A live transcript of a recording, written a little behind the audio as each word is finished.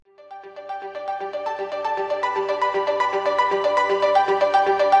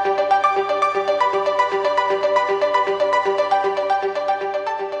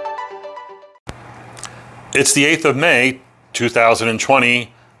It's the 8th of May,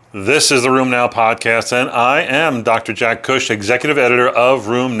 2020. This is the RheumNow podcast, and I am Dr. Jack Cush, executive editor of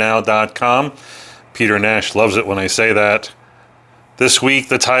RheumNow.com. Peter Nash loves it when I say that. This week,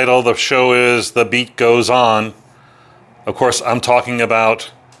 the title of the show is The Beat Goes On. Of course, I'm talking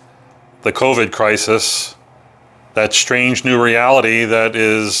about the COVID crisis, that strange new reality that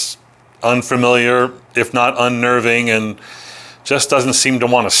is unfamiliar, if not unnerving, and just doesn't seem to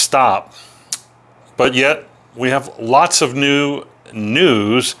want to stop. But yet, we have lots of new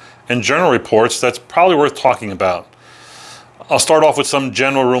news and journal reports that's probably worth talking about. I'll start off with some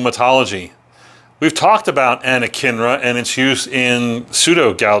general rheumatology. We've talked about anakinra and its use in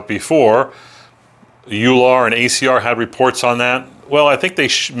pseudo-gout before. EULAR and ACR had reports on that. Well, I think they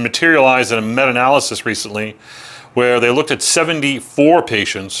materialized in a meta-analysis recently where they looked at 74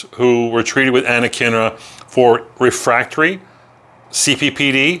 patients who were treated with anakinra for refractory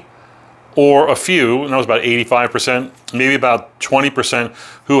CPPD, or a few, and that was about 85%, maybe about 20%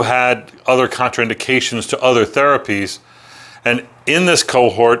 who had other contraindications to other therapies. And in this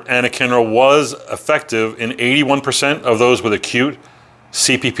cohort, anakinra was effective in 81% of those with acute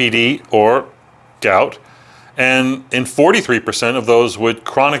CPPD or gout, and in 43% of those with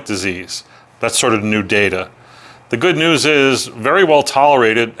chronic disease. That's sort of new data. The good news is very well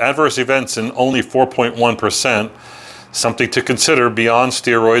tolerated, adverse events in only 4.1%. Something to consider beyond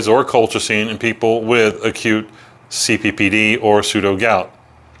steroids or colchicine in people with acute CPPD or pseudo-gout.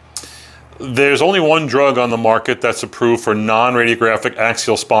 There's only one drug on the market that's approved for non-radiographic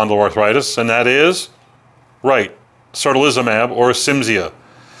axial spondyloarthritis, and that is, right, certolizumab or Cimzia.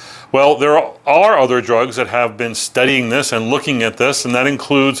 Well, there are other drugs that have been studying this and looking at this, and that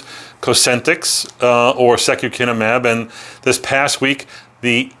includes Cosentyx or secukinumab, and this past week,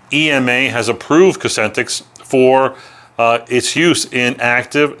 the EMA has approved Cosentyx for its use in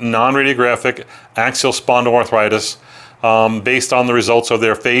active non-radiographic axial spondyloarthritis based on the results of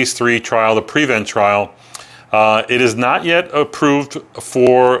their phase 3 trial, the PREVENT trial. It is not yet approved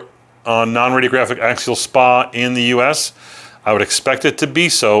for non-radiographic axial SPA in the US. I would expect it to be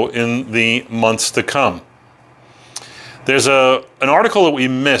so in the months to come. There's an article that we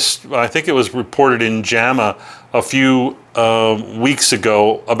missed. I think it was reported in JAMA a few weeks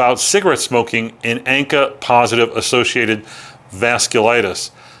ago about cigarette smoking in ANCA-positive associated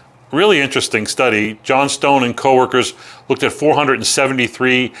vasculitis. Really interesting study. John Stone and coworkers looked at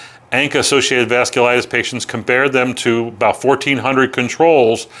 473 ANCA-associated vasculitis patients, compared them to about 1,400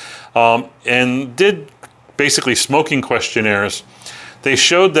 controls, and did basically smoking questionnaires. They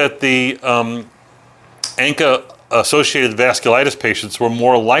showed that the ANCA-associated vasculitis patients were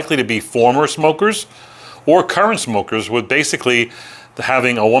more likely to be former smokers or current smokers, with basically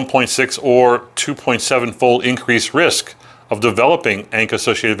having a 1.6 or 2.7-fold increased risk of developing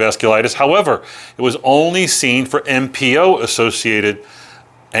ANCA-associated vasculitis. However, it was only seen for MPO-associated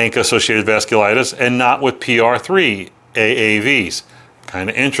ANCA-associated vasculitis and not with PR3 AAVs. Kind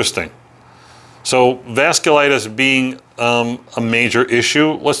of interesting. So vasculitis being a major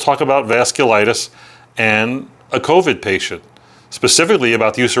issue, let's talk about vasculitis and a COVID patient, specifically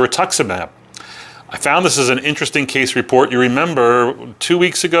about the use of rituximab. I found this as an interesting case report. You remember 3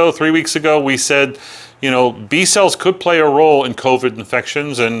 weeks ago, we said, B cells could play a role in COVID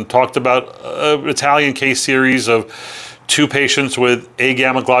infections, and talked about an Italian case series of 2 patients with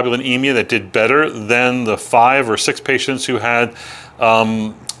A-gamma globulinemia that did better than the 5 or 6 patients who had,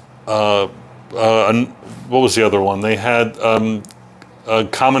 what was the other one? They had a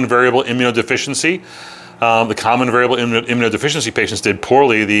common variable immunodeficiency. The common variable immunodeficiency patients did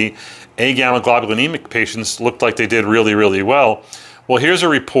poorly. The A-gamma globulinemic patients looked like they did really, really well. Well, here's a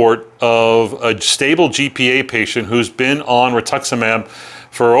report of a stable GPA patient who's been on rituximab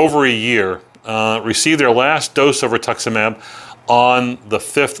for over a year, received their last dose of rituximab on the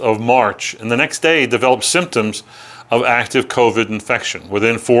 5th of March, and the next day developed symptoms of active COVID infection.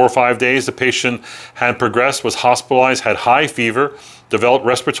 Within 4 or 5 days, the patient had progressed, was hospitalized, had high fever, developed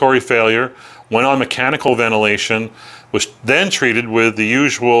respiratory failure, went on mechanical ventilation, was then treated with the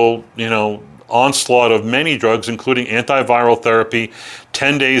usual, onslaught of many drugs, including antiviral therapy,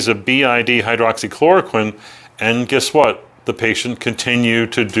 10 days of BID hydroxychloroquine, and guess what? The patient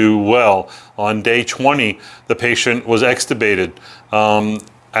continued to do well. On day 20, the patient was extubated.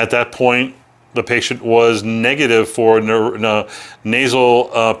 At that point, the patient was negative for nasal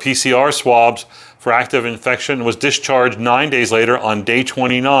PCR swabs for active infection, was discharged 9 days later on day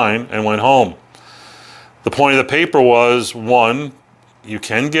 29 and went home. The point of the paper was, 1, you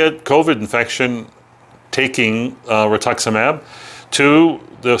can get COVID infection taking rituximab. 2,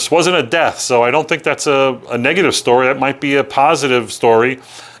 this wasn't a death, so I don't think that's a negative story. That might be a positive story.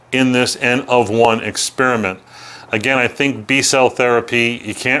 in this N of 1 experiment. Again, I think B-cell therapy,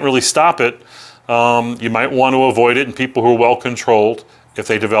 you can't really stop it. You might want to avoid it in people who are well controlled if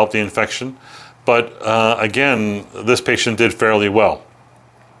they develop the infection. But again, this patient did fairly well.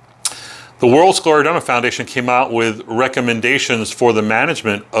 The World Scleroderma Foundation came out with recommendations for the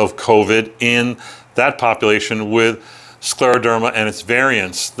management of COVID in that population with scleroderma and its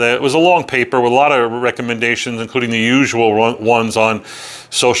variants. It was a long paper with a lot of recommendations, including the usual ones on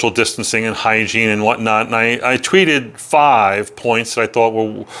social distancing and hygiene and whatnot. And I tweeted 5 points that I thought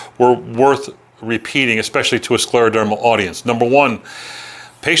were worth repeating, especially to a scleroderma audience. Number 1,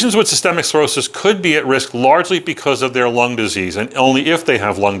 patients with systemic sclerosis could be at risk largely because of their lung disease, and only if they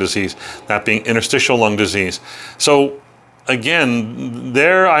have lung disease, that being interstitial lung disease. So again,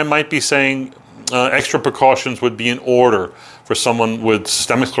 there I might be saying extra precautions would be in order for someone with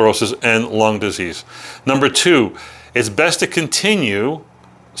systemic sclerosis and lung disease. Number 2, it's best to continue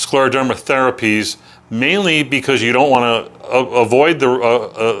scleroderma therapies, mainly because you don't want to avoid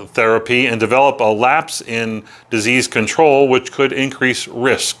the therapy and develop a lapse in disease control, which could increase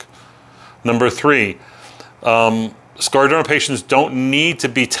risk. Number 3, scleroderma patients don't need to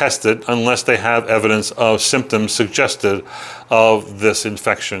be tested unless they have evidence of symptoms suggested of this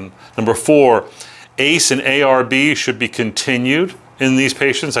infection. Number 4, ACE and ARB should be continued in these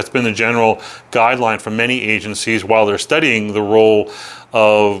patients. That's been the general guideline from many agencies while they're studying the role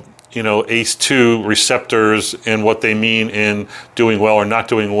of ACE2 receptors and what they mean in doing well or not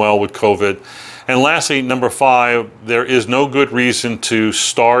doing well with COVID. And lastly, number 5, there is no good reason to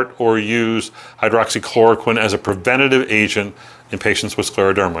start or use hydroxychloroquine as a preventative agent in patients with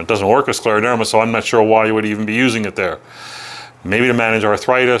scleroderma. It doesn't work with scleroderma, so I'm not sure why you would even be using it there. Maybe to manage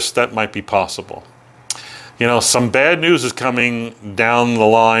arthritis, that might be possible. Some bad news is coming down the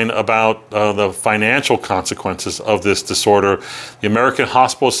line about the financial consequences of this disorder. The American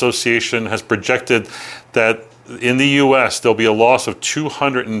Hospital Association has projected that in the U.S. there'll be a loss of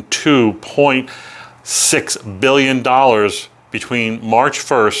 $202.6 billion between March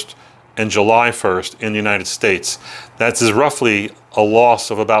 1st and July 1st in the United States. That is roughly a loss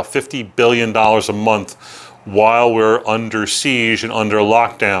of about $50 billion a month while we're under siege and under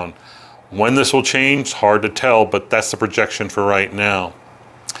lockdown. When this will change, hard to tell, but that's the projection for right now.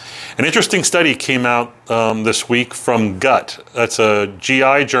 An interesting study came out this week from Gut. That's a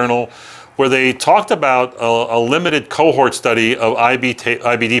GI journal where they talked about a limited cohort study of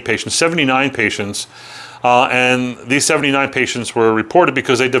IBD patients, 79 patients, and these 79 patients were reported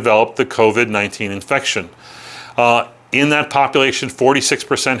because they developed the COVID-19 infection. In that population,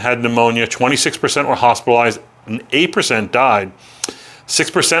 46% had pneumonia, 26% were hospitalized, and 8% died.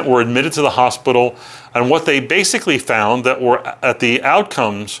 6% were admitted to the hospital, and what they basically found that were at the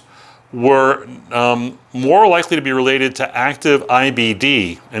outcomes were more likely to be related to active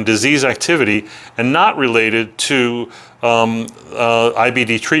IBD and disease activity and not related to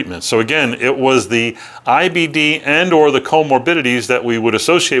IBD treatment. So again, it was the IBD and or the comorbidities that we would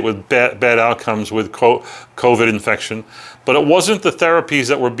associate with bad outcomes with COVID infection, but it wasn't the therapies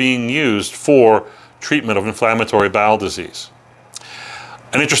that were being used for treatment of inflammatory bowel disease.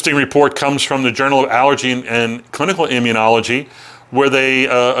 An interesting report comes from the Journal of Allergy and Clinical Immunology, where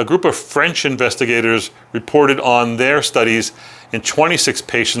a group of French investigators reported on their studies in 26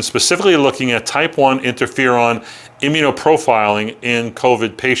 patients, specifically looking at type 1 interferon immunoprofiling in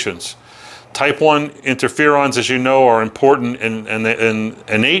COVID patients. Type 1 interferons, as you know, are important in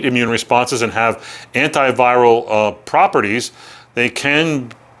innate immune responses and have antiviral properties. They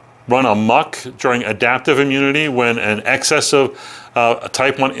can run amok during adaptive immunity when an excess of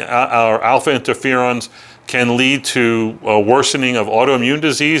type 1 or alpha interferons can lead to worsening of autoimmune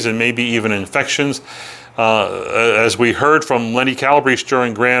disease and maybe even infections. As we heard from Lenny Calabrese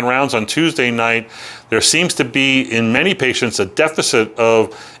during Grand Rounds on Tuesday night, there seems to be in many patients a deficit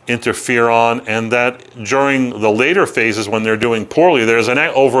of interferon, and that during the later phases when they're doing poorly, there's an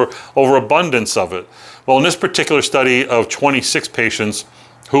overabundance of it. Well, in this particular study of 26 patients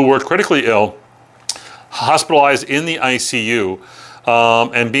who were critically ill, hospitalized in the ICU,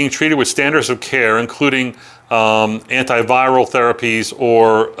 and being treated with standards of care, including antiviral therapies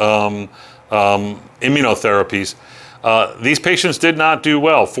or immunotherapies. These patients did not do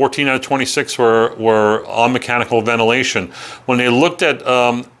well. 14 out of 26 were on mechanical ventilation. When they looked at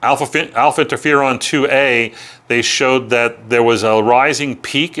alpha interferon 2A, they showed that there was a rising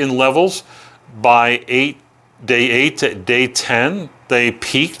peak in levels by day 8 to day 10. They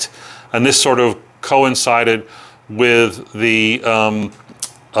peaked, and this sort of coincided with the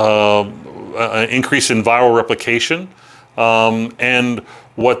increase in viral replication. And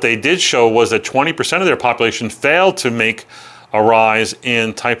what they did show was that 20% of their population failed to make a rise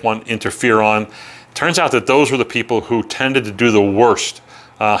in type 1 interferon. Turns out that those were the people who tended to do the worst,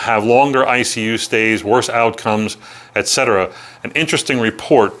 have longer ICU stays, worse outcomes, etc. An interesting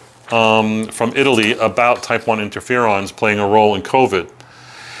report from Italy about type 1 interferons playing a role in COVID.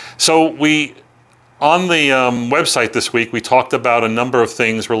 So on the website this week, we talked about a number of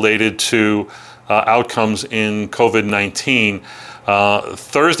things related to outcomes in COVID-19.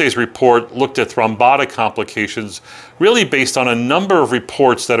 Thursday's report looked at thrombotic complications, really based on a number of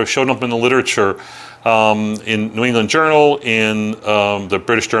reports that have shown up in the literature in New England Journal, in the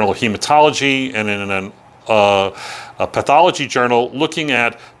British Journal of Hematology, and in a pathology journal looking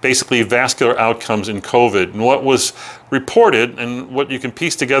at basically vascular outcomes in COVID. And what was reported, and what you can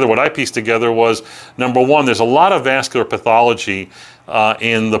piece together, what I pieced together was, number one, there's a lot of vascular pathology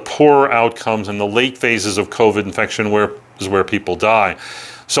in the poorer outcomes in the late phases of COVID infection, where people die.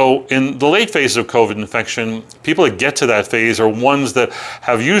 So in the late phase of COVID infection, people that get to that phase are ones that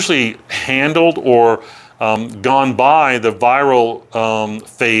have usually handled or gone by the viral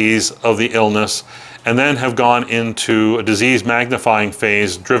phase of the illness, and then have gone into a disease magnifying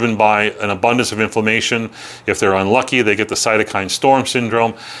phase driven by an abundance of inflammation. If they're unlucky, they get the cytokine storm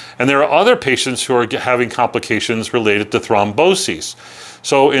syndrome. And there are other patients who are having complications related to thromboses.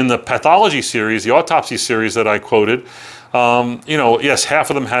 So in the pathology series, the autopsy series that I quoted, yes, half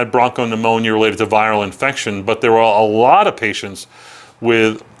of them had bronchopneumonia related to viral infection, but there were a lot of patients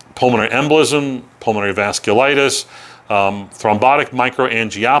with pulmonary embolism, pulmonary vasculitis, thrombotic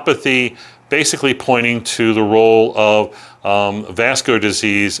microangiopathy, basically pointing to the role of vascular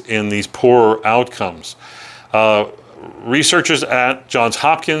disease in these poorer outcomes. Researchers at Johns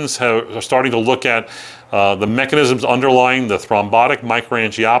Hopkins are starting to look at the mechanisms underlying the thrombotic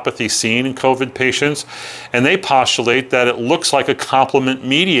microangiopathy seen in COVID patients, and they postulate that it looks like a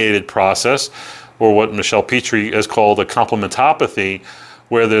complement-mediated process, or what Michelle Petri has called a complementopathy,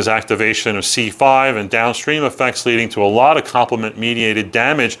 where there's activation of C5 and downstream effects leading to a lot of complement-mediated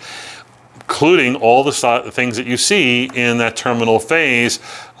damage, including all the things that you see in that terminal phase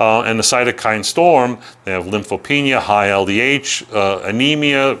and the cytokine storm. They have lymphopenia, high LDH,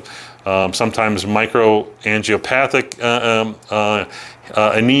 anemia, sometimes microangiopathic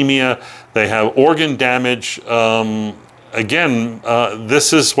anemia. They have organ damage. Again,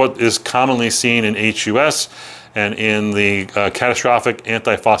 this is what is commonly seen in HUS and in the catastrophic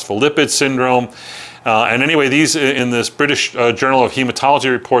antiphospholipid syndrome. And anyway, these in this British Journal of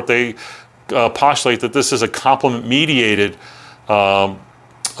Hematology report, they postulate that this is a complement-mediated thrombotic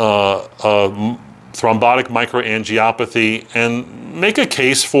microangiopathy, and make a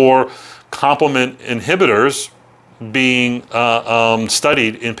case for complement inhibitors being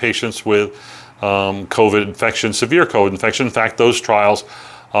studied in patients with COVID infection, severe COVID infection. In fact, those trials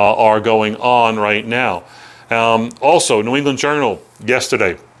are going on right now. Also, New England Journal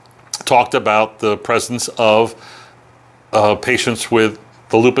yesterday talked about the presence of patients with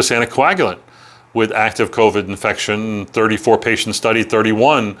the lupus anticoagulant with active COVID infection. 34 patient study,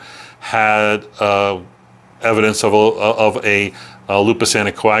 31 had evidence of a lupus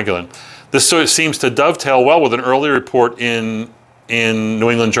anticoagulant. This sort of seems to dovetail well with an earlier report in New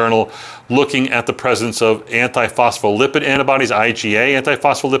England Journal looking at the presence of antiphospholipid antibodies, IgA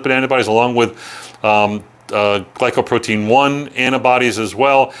antiphospholipid antibodies, along with glycoprotein 1 antibodies as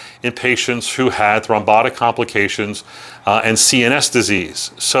well in patients who had thrombotic complications and CNS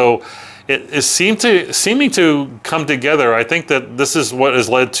disease. So it is seeming to come together. I think that this is what has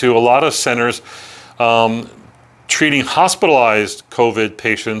led to a lot of centers treating hospitalized COVID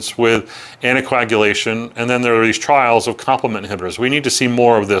patients with anticoagulation, and then there are these trials of complement inhibitors. We need to see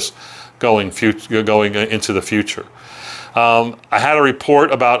more of this going into the future. I had a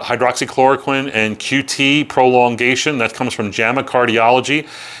report about hydroxychloroquine and QT prolongation. That comes from JAMA Cardiology.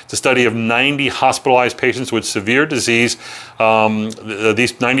 It's a study of 90 hospitalized patients with severe disease.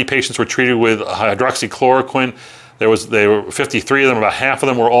 These 90 patients were treated with hydroxychloroquine. There were 53 of them. About half of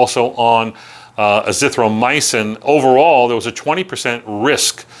them were also on azithromycin. Overall, there was a 20%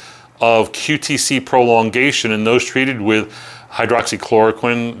 risk of QTc prolongation in those treated with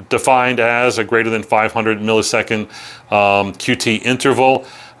hydroxychloroquine, defined as a greater than 500 millisecond QT interval.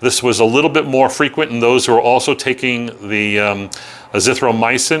 This was a little bit more frequent in those who are also taking the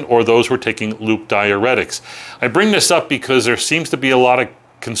azithromycin or those who are taking loop diuretics. I bring this up because there seems to be a lot of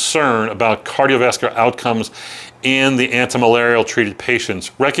concern about cardiovascular outcomes in the antimalarial treated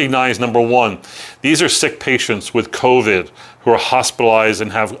patients. Recognize, number one, these are sick patients with COVID who are hospitalized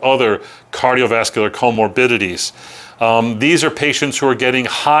and have other cardiovascular comorbidities. These are patients who are getting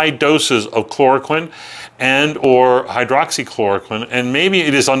high doses of chloroquine and or hydroxychloroquine, and maybe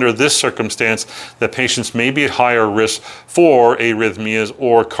it is under this circumstance that patients may be at higher risk for arrhythmias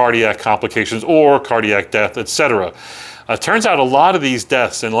or cardiac complications or cardiac death, etc. Turns out a lot of these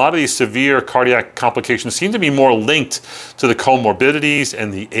deaths and a lot of these severe cardiac complications seem to be more linked to the comorbidities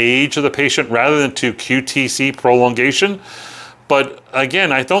and the age of the patient rather than to QTc prolongation. But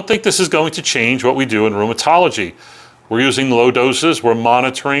again, I don't think this is going to change what we do in rheumatology. We're using low doses, we're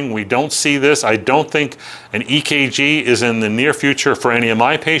monitoring, we don't see this. I don't think an EKG is in the near future for any of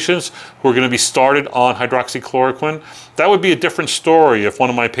my patients who are going to be started on hydroxychloroquine. That would be a different story if one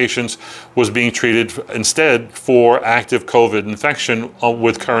of my patients was being treated instead for active COVID infection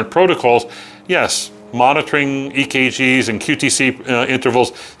with current protocols. Yes, monitoring EKGs and QTc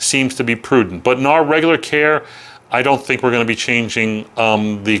intervals seems to be prudent. But in our regular care, I don't think we're going to be changing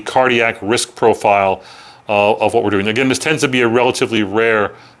the cardiac risk profile of what we're doing. Again, this tends to be a relatively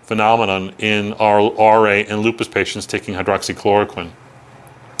rare phenomenon in our RA and lupus patients taking hydroxychloroquine.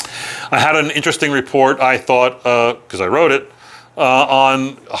 I had an interesting report, I thought, because I wrote it,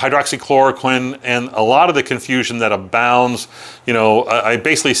 on hydroxychloroquine and a lot of the confusion that abounds. I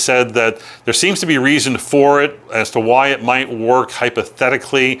basically said that there seems to be reason for it as to why it might work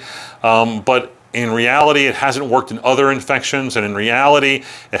hypothetically, but in reality, it hasn't worked in other infections, and in reality,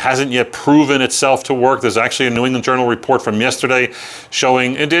 it hasn't yet proven itself to work. There's actually a New England Journal report from yesterday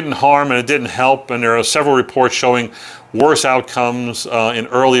showing it didn't harm and it didn't help, and there are several reports showing worse outcomes in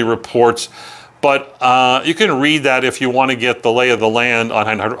early reports. But you can read that if you want to get the lay of the land on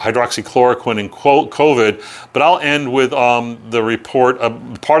hydroxychloroquine and COVID. But I'll end with the report,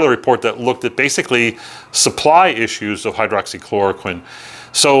 part of the report that looked at basically supply issues of hydroxychloroquine.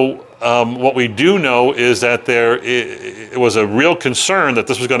 So what we do know is that it was a real concern that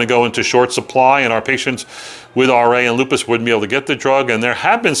this was going to go into short supply and our patients with RA and lupus wouldn't be able to get the drug. And there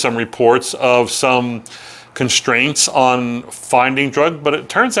have been some reports of some constraints on finding drug, but it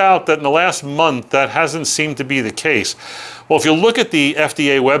turns out that in the last month that hasn't seemed to be the case. Well, if you look at the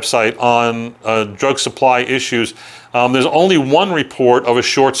FDA website on drug supply issues, there's only one report of a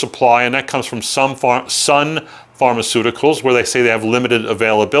short supply, and that comes from Sun Pharmaceuticals, where they say they have limited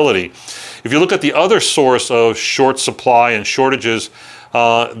availability. If you look at the other source of short supply and shortages,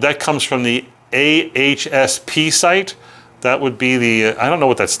 that comes from the AHSP site. That would be the, I don't know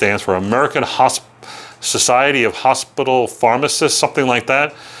what that stands for, American Society of Hospital Pharmacists, something like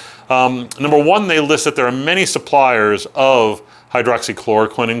that. Number one, they list that there are many suppliers of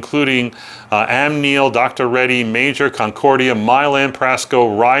hydroxychloroquine, including Amneal, Dr. Reddy, Major, Concordia, Mylan,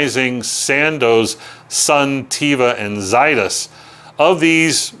 Prasco, Rising, Sandoz, Sun, Teva, and Zydus. Of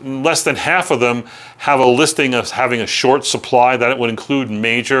these, less than half of them have a listing of having a short supply. That it would include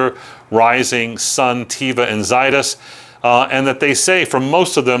Major, Rising, Sun, Teva, and Zydus. And that they say for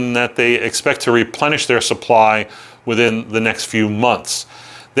most of them that they expect to replenish their supply within the next few months.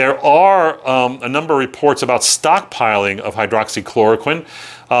 There are a number of reports about stockpiling of hydroxychloroquine.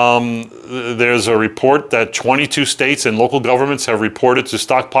 There's a report that 22 states and local governments have reported to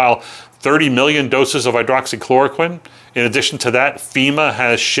stockpile 30 million doses of hydroxychloroquine. In addition to that, FEMA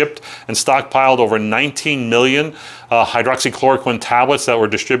has shipped and stockpiled over 19 million hydroxychloroquine tablets that were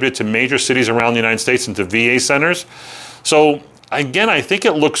distributed to major cities around the United States and to VA centers. So again, I think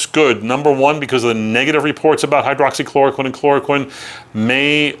it looks good. Number one, because of the negative reports about hydroxychloroquine and chloroquine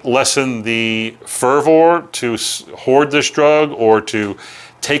may lessen the fervor to hoard this drug or to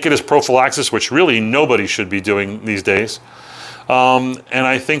take it as prophylaxis, which really nobody should be doing these days. And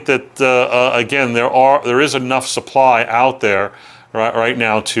I think that, again, there is enough supply out there right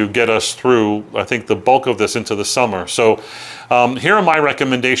now to get us through, I think, the bulk of this into the summer. So here are my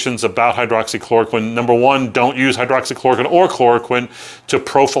recommendations about hydroxychloroquine. Number one, don't use hydroxychloroquine or chloroquine to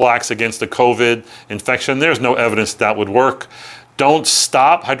prophylax against the COVID infection. There's no evidence that would work. Don't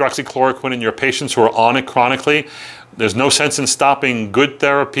stop hydroxychloroquine in your patients who are on it chronically. There's no sense in stopping good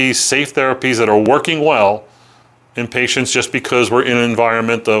therapies, safe therapies that are working well in patients just because we're in an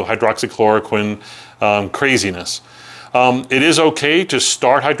environment of hydroxychloroquine craziness. It is okay to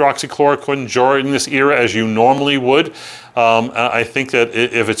start hydroxychloroquine during this era as you normally would. I think that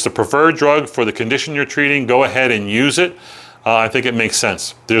if it's the preferred drug for the condition you're treating, go ahead and use it. I think it makes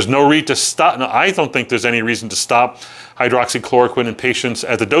sense. There's no reason to stop. No, I don't think there's any reason to stop hydroxychloroquine in patients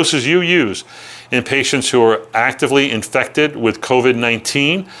at the doses you use in patients who are actively infected with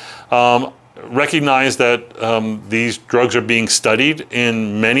COVID-19. recognize that these drugs are being studied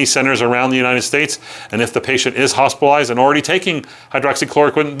in many centers around the United States, and if the patient is hospitalized and already taking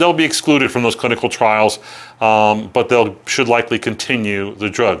hydroxychloroquine, they'll be excluded from those clinical trials, but they should likely continue the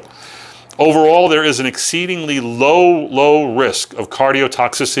drug. Overall, there is an exceedingly low risk of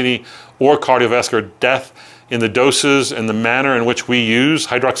cardiotoxicity or cardiovascular death in the doses and the manner in which we use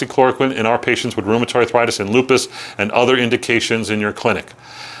hydroxychloroquine in our patients with rheumatoid arthritis and lupus and other indications in your clinic.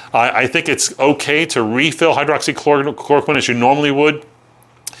 I think it's okay to refill hydroxychloroquine as you normally would.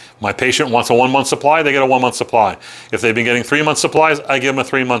 My patient wants a 1 month supply, they get a 1 month supply. If they've been getting 3 month supplies, I give them a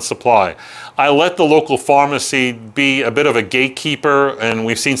 3 month supply. I let the local pharmacy be a bit of a gatekeeper, and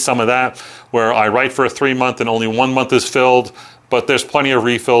we've seen some of that, where I write for a 3 month and only 1 month is filled, but there's plenty of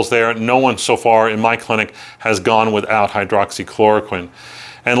refills there. No one so far in my clinic has gone without hydroxychloroquine.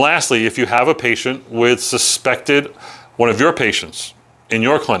 And lastly, if you have a patient with suspected, one of your patients in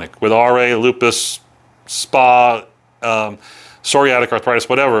your clinic with RA, lupus, SPA, psoriatic arthritis,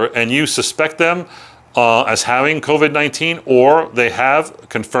 whatever, and you suspect them as having COVID-19 or they have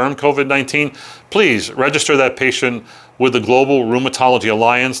confirmed COVID-19, please register that patient with the Global Rheumatology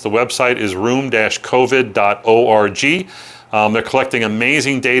Alliance. The website is rheum-covid.org. They're collecting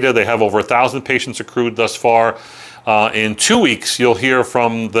amazing data. They have over 1,000 patients accrued thus far. In 2 weeks, you'll hear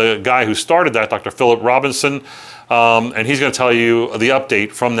from the guy who started that, Dr. Philip Robinson, and he's going to tell you the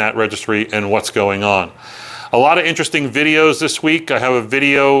update from that registry and what's going on. A lot of interesting videos this week. I have a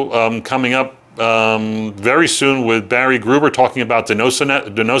video coming up very soon with Barry Gruber talking about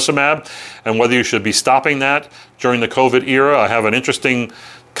denosumab and whether you should be stopping that during the COVID era. I have an interesting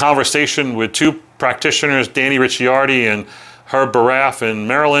conversation with two practitioners, Danny Ricciardi and Herb Baraf in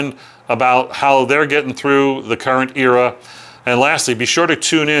Maryland, about how they're getting through the current era. And lastly, be sure to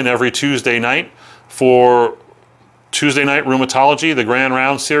tune in every Tuesday night for Tuesday Night Rheumatology, the Grand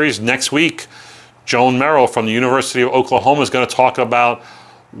Round series. Next week, Joan Merrill from the University of Oklahoma is going to talk about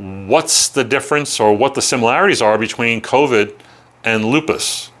what's the difference or what the similarities are between COVID and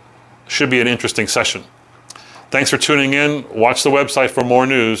lupus. Should be an interesting session. Thanks for tuning in. Watch the website for more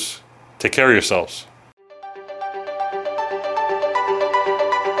news. Take care of yourselves.